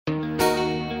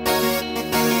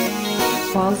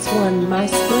False One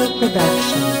Maestro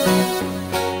Production.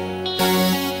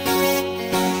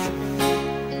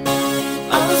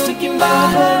 I was thinking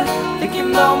about her,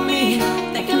 thinking about me,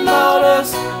 thinking about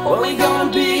us, what we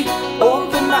gonna be.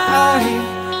 Open my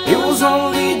eyes, it was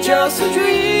only just a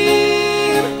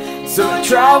dream. So I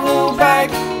travel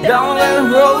back down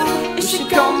that road. If she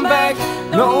come back,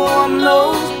 no one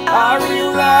knows. I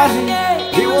realized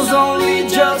it was only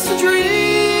just a dream.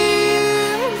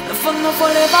 No fue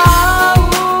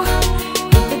levado,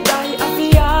 detalhe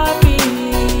afiapi.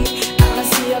 Ela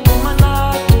se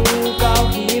acumanatu, kau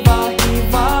hiva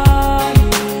hiva.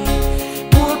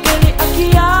 Porque ele aqui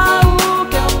au,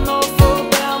 que eu não vou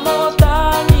bem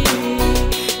notani.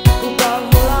 O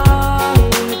carro lá,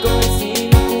 o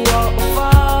conhecido o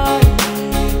vai.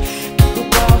 O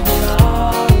carro lá,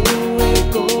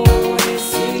 o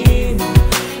conhecido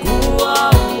o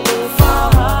vai.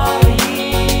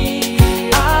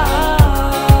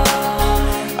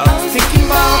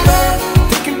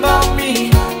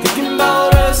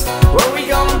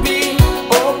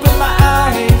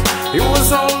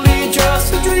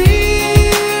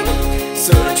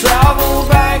 Travel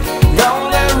back down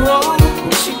that road.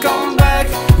 When she come back,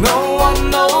 no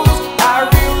one knows. I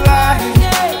realized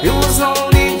it was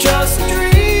only just a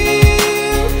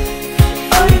dream.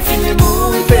 Ai, fine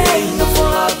muito bem. Não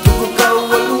fala tudo que eu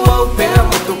vou pera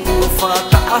muito kufa.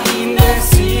 Tá ahine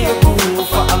se eu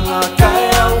kufa. Anga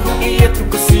kaya o ia tu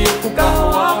que se eu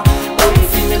kawa. Ai,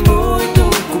 fine muito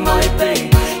kumai bem.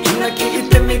 Ina ki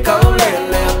ite me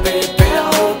kaulele a pepe a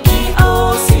oki o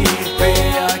si pe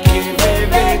aqui.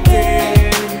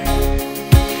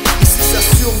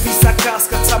 Ça casse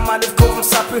quand ça m'enlève comme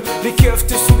ça peut. Les keufs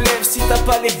te soulèvent si t'as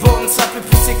pas les bonnes. Ça peut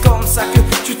plus c'est comme ça que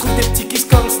tu trouves des petits kiss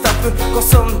comme ça peut.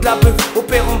 Consomme de la bœuf,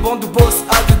 opère en bande ou boss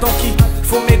à dedans qui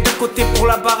faut mettre de côté pour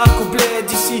la baraque au bled.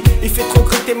 Ici il fait trop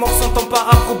gris, tes morts sont en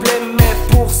para-problème. Mais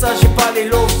pour ça j'ai pas les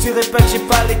lots, je dirais pas que j'ai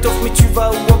pas l'étoffe. Mais tu vas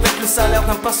où avec le salaire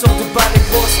d'un passeur de balai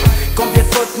boss. Combien de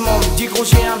potes membres, dis gros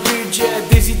j'ai un budget.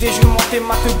 Des idées je monte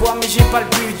ma te bois mais j'ai pas le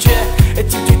budget.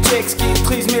 Est-il du texte qui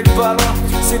trise mais le ballon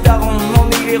c'est daron, non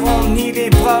ni les ronds ni les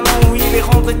bras longs. Oui les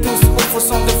rendrait tous au faux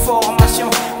centre de formation.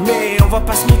 Mais on va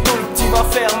pas se mytho, le petit va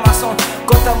faire maçon.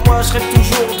 Quant à moi je rêve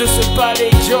toujours de ce palais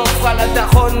que j'offre à la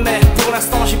daronne. Mais pour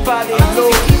l'instant j'ai pas les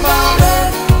lots. Thinking about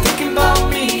her, thinking about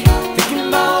me, thinking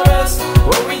about us,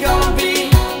 what we gonna be.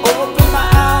 Open my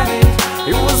eyes,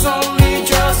 it was only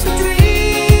just a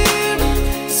dream.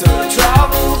 So I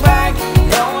travel back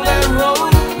down that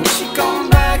road. When she come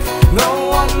back, no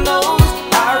one knows.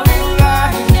 I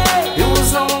realize it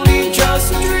was only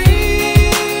just a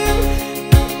dream.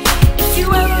 If you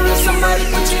ever love somebody,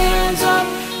 put your hands up.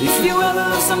 If you ever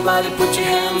love somebody, put your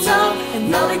hands up. And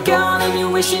now they're gone and you're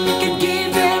wishing you could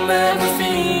give them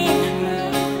everything.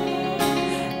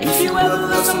 If you ever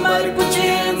love somebody, put your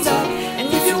hands up.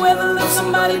 And if you ever love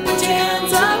somebody, put your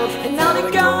hands up. And now they're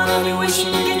gone and you're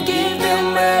wishing you could give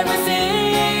them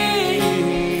everything.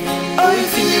 Ai,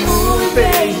 fine muito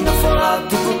bem. Não fala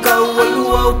tudo que eu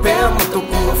vou pera muito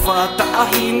kufa. Tá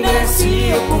ahine se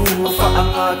eu kufa.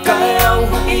 Anga kaya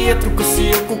o ia tu que se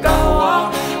eu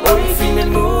kawa. Ai, fine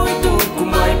muito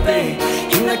kumai bem.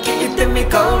 Ina ki ite me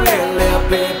kaulele a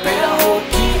pepe a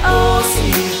hoki o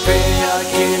si pe a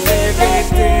ke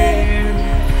bebete.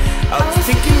 I was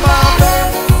thinking about her,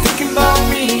 thinking about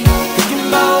me, thinking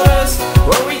about us,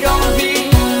 what we gonna be.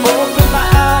 Open my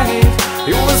eyes,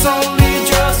 it was only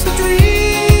just a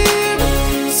dream.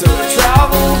 So I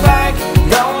travel back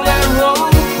down that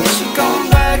road. When she come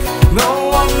back, no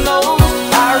one knows.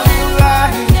 I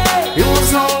realized it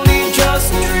was only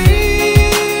just a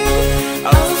dream. I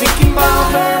was thinking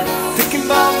about her, thinking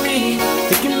about me,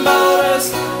 thinking about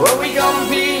us, what we gonna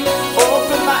be.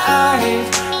 Open my eyes,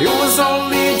 it was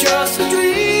only just a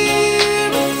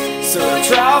dream. So I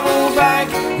travel back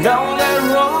down that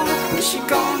road. When she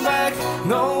come back,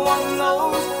 no one